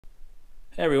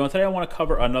Hey everyone, today I want to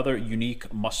cover another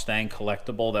unique Mustang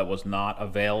collectible that was not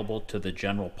available to the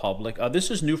general public.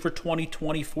 This is new for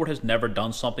 2020. Ford has never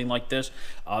done something like this.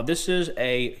 This is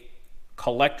a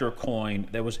collector coin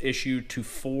that was issued to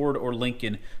Ford or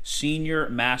Lincoln senior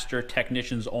master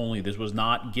technicians only. This was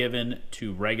not given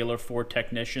to regular Ford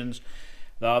technicians.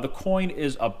 The coin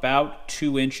is about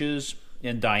 2 inches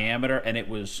in diameter, and it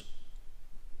was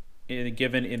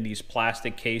given in these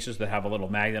plastic cases that have a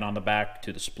little magnet on the back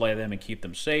to display them and keep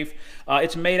them safe.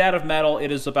 It's made out of metal.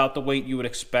 It is about the weight you would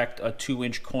expect a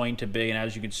 2-inch coin to be, and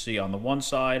as you can see on the one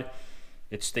side,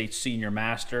 it states Senior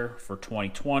Master for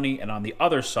 2020, and on the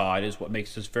other side is what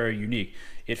makes this very unique.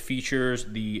 It features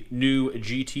the new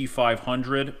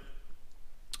GT500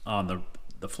 on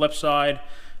the flip side.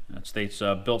 It states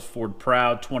Built Ford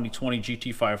Proud 2020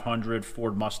 GT500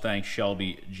 Ford Mustang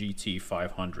Shelby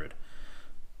GT500.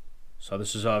 So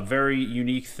this is a very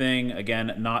unique thing,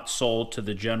 again, not sold to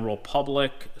the general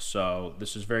public. So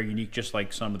this is very unique, just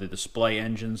like some of the display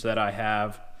engines that I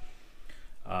have.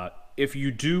 If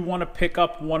you do want to pick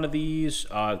up one of these,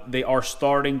 they are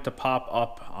starting to pop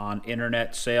up on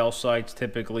internet sales sites,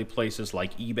 typically places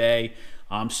like eBay.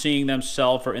 I'm seeing them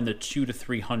sell for in the $200 to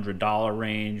 $300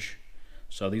 range.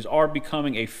 So these are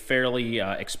becoming a fairly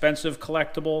expensive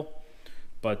collectible.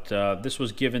 But this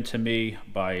was given to me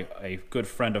by a good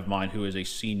friend of mine who is a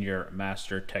senior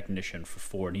master technician for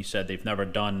Ford. He said they've never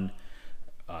done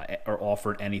or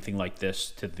offered anything like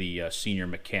this to the senior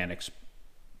mechanics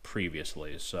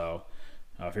previously. So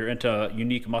if you're into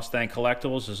unique Mustang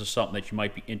collectibles, this is something that you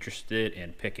might be interested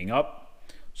in picking up.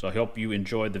 So I hope you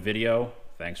enjoyed the video.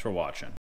 Thanks for watching.